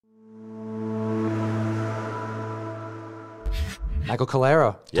Michael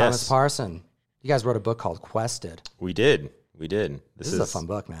Calero, Yes. Thomas Parson. You guys wrote a book called Quested. We did. This is a fun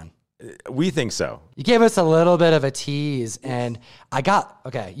book, man. We think so. You gave us a little bit of a tease, and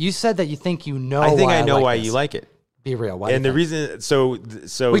you said that you think you know I think why I know like why this. you like it. Be real. Why And do the you think?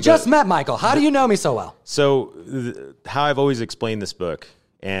 reason, We just met, Michael. How do you know me so well? How I've always explained this book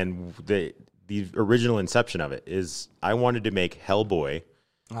and the original inception of it is I wanted to make Hellboy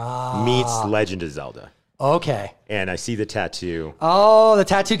meets Legend of Zelda. Okay. And I see the tattoo. Oh, the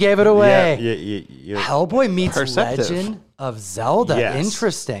tattoo gave it away. Yeah. Hellboy meets Perceptive. Legend of Zelda. Yes.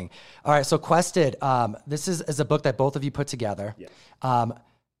 Interesting. All right, so Quested, this is a book that both of you put together. Yes.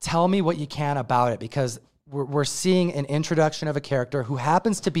 Tell me what you can about it, because we're seeing an introduction of a character who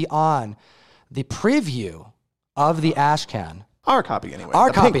happens to be on the preview of the Ashcan. Our copy, anyway. Our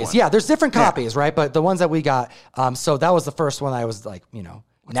the pink copies, one. yeah. There's different copies, right? But the ones that we got, so that was the first one I was like,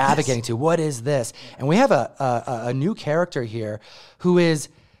 navigating to. What is this? And we have a new character here who is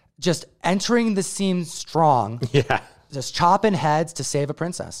just entering the scene strong. Yeah. Just chopping heads to save a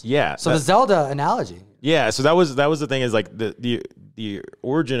princess. Yeah, So the Zelda analogy. Yeah, so that was the thing is like the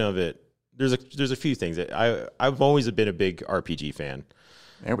origin of it. There's a few things. I've always been a big RPG fan.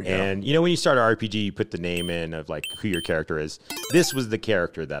 There we go. And when you start an RPG, you put the name in of like who your character is. This was the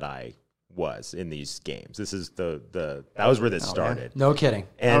character that I was in these games. This is that was where this started. No kidding.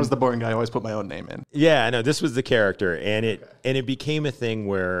 And I was the boring guy. I always put my own name in. yeah, I know this was the character, and it became a thing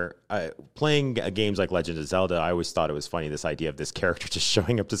where playing games like Legend of Zelda, I always thought it was funny, this idea of this character just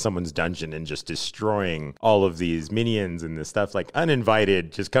showing up to someone's dungeon and just destroying all of these minions and this stuff, like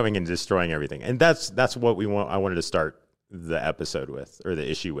uninvited, just coming and destroying everything. And that's what I wanted to start the episode with, or the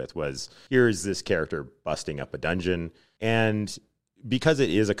issue with, was here's this character busting up a dungeon. And because it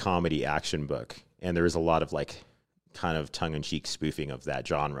is a comedy action book and there is a lot of like kind of tongue-in-cheek spoofing of that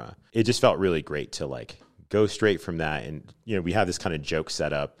genre, it just felt really great to like go straight from that. And we have this kind of joke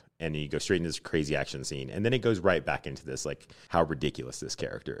set up, and you go straight into this crazy action scene, and then it goes right back into this like how ridiculous this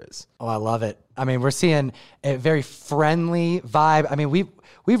character is. Oh, I love it. I mean, we're seeing a very friendly vibe. I mean,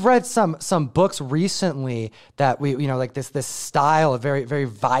 we've read some books recently that like this style of very, very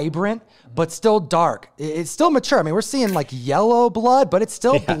vibrant, but still dark. It's still mature. I mean, we're seeing like yellow blood, but it's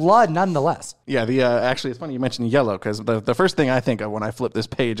still blood nonetheless. Yeah, actually, it's funny you mentioned yellow, because the first thing I think of when I flip this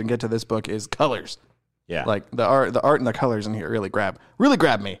page and get to this book is colors. Yeah. Like the art and the colors in here really grab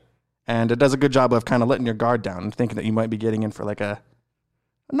me. And it does a good job of kind of letting your guard down and thinking that you might be getting in for like a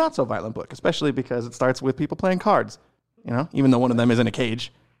not so violent book, especially because it starts with people playing cards, even though one of them is in a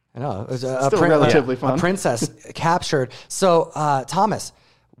cage. I know. It was Still relatively fun. A princess captured. So, Thomas,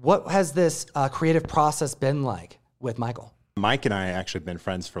 what has this creative process been like with Michael? Mike and I actually been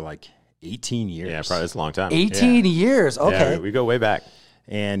friends for like 18 years. Yeah, probably it's a long time. 18 years. Okay. Yeah, we go way back.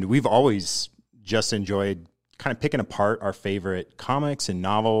 And we've always just enjoyed kind of picking apart our favorite comics and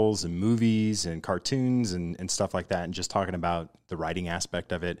novels and movies and cartoons and stuff like that, and just talking about the writing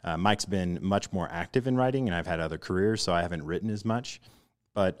aspect of it. Mike's been much more active in writing, and I've had other careers, so I haven't written as much,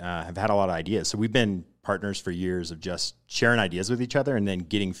 but have had a lot of ideas. So we've been partners for years of just sharing ideas with each other and then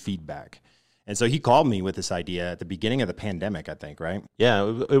getting feedback. And so he called me with this idea at the beginning of the pandemic, I think, right?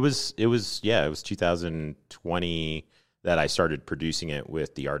 Yeah, it was 2020 that I started producing it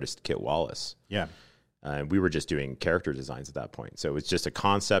with the artist Kit Wallace. Yeah. We were just doing character designs at that point. So it was just a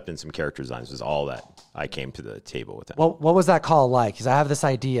concept and some character designs was all that I came to the table with. What was that call like? Because I have this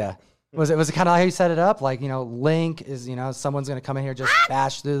idea. Was it kind of how you set it up? Like, Link is, someone's going to come in here, just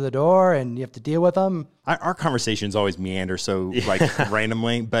bash through the door and you have to deal with them. Our conversations always meander so like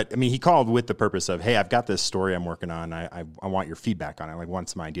randomly, but I mean, he called with the purpose of, hey, I've got this story I'm working on. I want your feedback on it. I want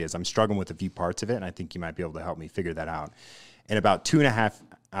some ideas. I'm struggling with a few parts of it, and I think you might be able to help me figure that out. And about 2.5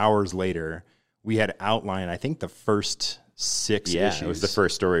 hours later, we had outlined, I think, the first 6 issues. It was the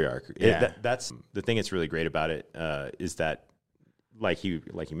first story arc. Yeah. That's the thing that's really great about it, is that, like you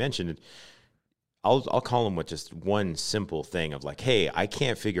mentioned, I'll call him with just one simple thing of like, hey, I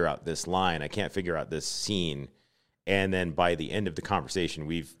can't figure out this line, I can't figure out this scene, and then by the end of the conversation,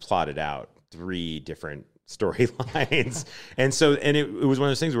 we've plotted out 3 different storylines, and it was one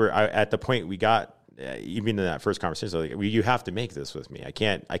of those things where at the point we got. Even in that first conversation, like, you have to make this with me. I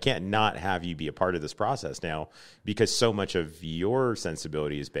can't not have you be a part of this process now, because so much of your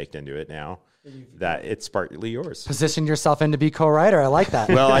sensibility is baked into it now that it's partly yours. Position yourself in to be co-writer. I like that.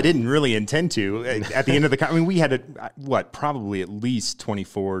 Well, I didn't really intend to. At the end of the we had probably at least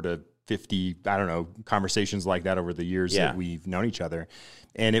 24 to 50, I don't know, conversations like that over the years that we've known each other.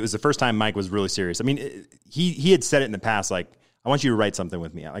 And it was the first time Mike was really serious. I mean, he had said it in the past, like, I want you to write something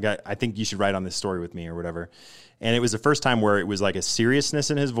with me. Like, I think you should write on this story with me or whatever. And it was the first time where it was like a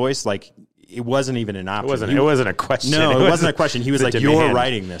seriousness in his voice. Like, it wasn't even an option. It wasn't a question. No, it wasn't a question. He was like, demand. "You're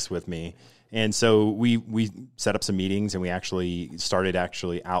writing this with me." And so we set up some meetings, and we started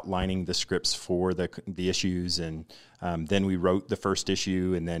outlining the scripts for the issues, and then we wrote the first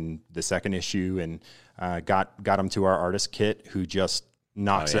issue and then the second issue, and got them to our artist Kit, who just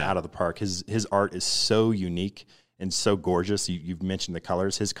knocks it out of the park. His art is so unique and so gorgeous. You've mentioned the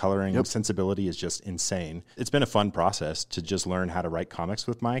colors. His coloring sensibility is just insane. It's been a fun process to just learn how to write comics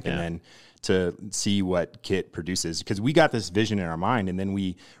with Mike, and then to see what Kit produces, because we got this vision in our mind, and then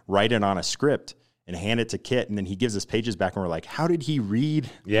we write it on a script and hand it to Kit, and then he gives us pages back, and we're like, how did he read?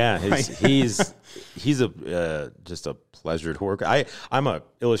 Yeah, he's just a pleasure to work. I'm a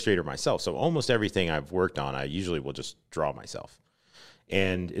illustrator myself, so almost everything I've worked on, I usually will just draw myself.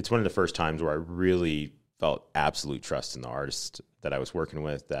 And it's one of the first times where I really felt absolute trust in the artist that I was working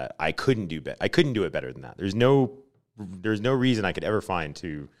with, that I couldn't do it better than that. There's no reason I could ever find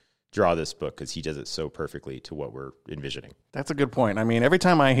to draw this book, because he does it so perfectly to what we're envisioning. That's a good point. I mean, every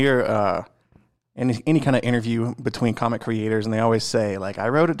time I hear any kind of interview between comic creators, and they always say, like, I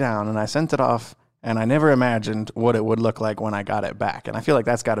wrote it down and I sent it off, and I never imagined what it would look like when I got it back. And I feel like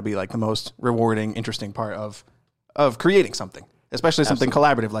that's got to be like the most rewarding, interesting part of creating something, especially something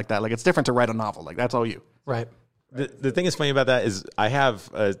collaborative like that. Like, it's different to write a novel. Like, that's all you. Right. The thing that's funny about that is I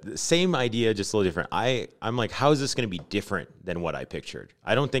have the same idea, just a little different. I'm like, how is this going to be different than what I pictured?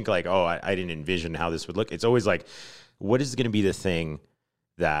 I don't think like, I didn't envision how this would look. It's always like, what is going to be the thing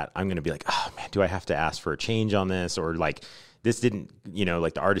that I'm going to be like, oh man, do I have to ask for a change on this? Or like, this didn't,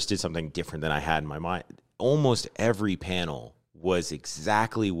 like the artist did something different than I had in my mind. Almost every panel was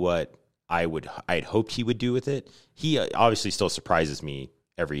exactly what I'd hoped he would do with it. He obviously still surprises me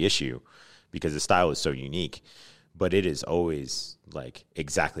every issue because his style is so unique. But it is always like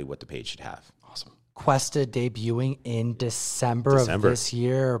exactly what the page should have. Awesome. Quested debuting in December of this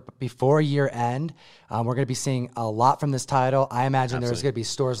year, before year end. We're going to be seeing a lot from this title. I imagine there's going to be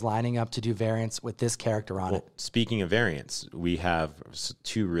stores lining up to do variants with this character on it. Speaking of variants, we have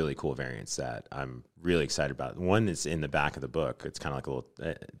two really cool variants that I'm really excited about. One is in the back of the book. It's kind of like a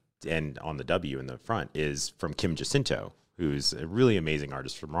little, and on the W in the front is from Kim Jacinto, who's a really amazing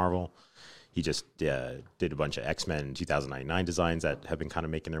artist for Marvel. He just did a bunch of X-Men 2099 designs that have been kind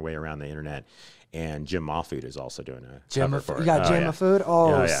of making their way around the internet. And Jim Mahfood is also doing a cover for it. You got Jim Mahfood?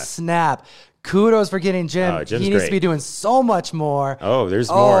 Oh, snap. Kudos for getting Jim. He needs to be doing so much more. Oh, there's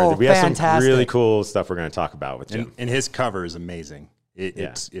more. We have some really cool stuff we're going to talk about with Jim. And his cover is amazing.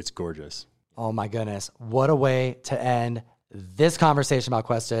 It's gorgeous. Oh, my goodness. What a way to end this conversation about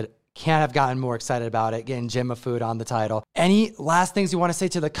Quested. Can't have gotten more excited about it, getting Jim Mahfood on the title. Any last things you want to say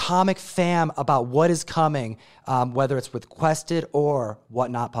to the comic fam about what is coming, whether it's with Quested or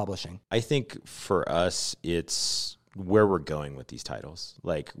Whatnot Publishing? I think for us, it's where we're going with these titles.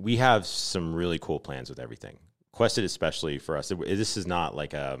 Like, we have some really cool plans with everything. Quested, especially for us, this is not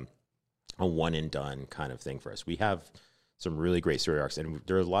like a one and done kind of thing for us. We have some really great story arcs, and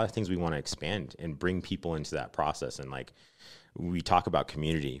there are a lot of things we want to expand and bring people into that process. And like, we talk about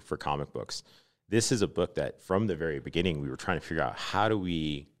community for comic books. This is a book that from the very beginning, we were trying to figure out, how do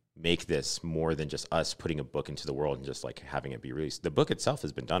we make this more than just us putting a book into the world and just like having it be released. The book itself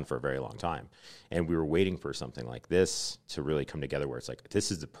has been done for a very long time. And we were waiting for something like this to really come together where it's like,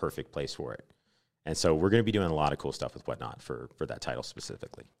 this is the perfect place for it. And so we're going to be doing a lot of cool stuff with Whatnot for that title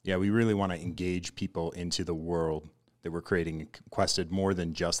specifically. Yeah, we really want to engage people into the world that we're creating Quested more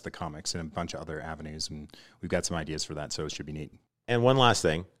than just the comics and a bunch of other avenues. And we've got some ideas for that, so it should be neat. And one last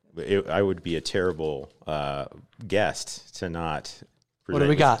thing, I would be a terrible guest to not present. What do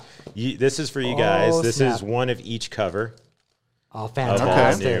we got? This is for you guys. This is one of each cover. Oh,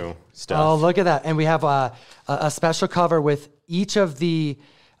 fantastic. Of all new stuff. Oh, look at that. And we have a special cover with each of the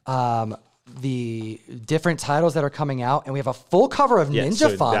different titles that are coming out, and we have a full cover of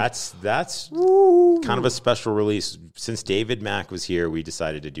Ninja Fun. That's kind of a special release. Since David Mack was here, we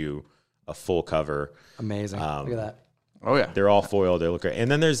decided to do a full cover. Amazing. Look at that. Oh yeah, they're all foiled. They look great.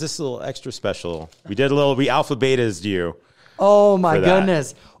 And then there's this little extra special. We alpha betas you. Oh my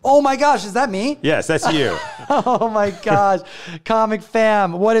goodness. Oh my gosh, is that me? Yes, that's you. Oh my gosh. Comic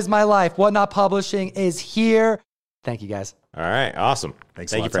fam, what is my life? Whatnot Publishing is here. Thank you guys. All right, awesome.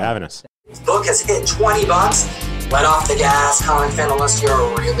 Thank you for having us. This book has hit $20. Let off the gas, comic fan, unless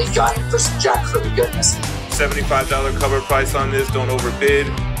you're really gunning for some Jack Kirby goodness. $75 cover price on this. Don't overbid.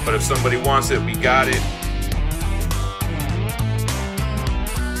 But if somebody wants it, we got it.